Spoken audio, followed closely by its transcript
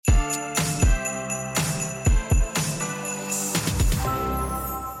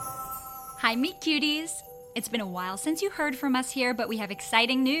Hi, Meet Cuties! It's been a while since you heard from us here, but we have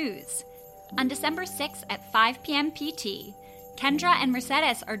exciting news. On December 6th at 5 p.m. PT, Kendra and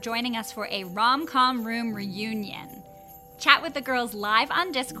Mercedes are joining us for a Rom-Com Room reunion. Chat with the girls live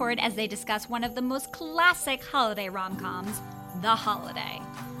on Discord as they discuss one of the most classic holiday rom-coms, The Holiday.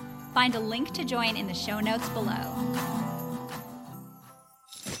 Find a link to join in the show notes below.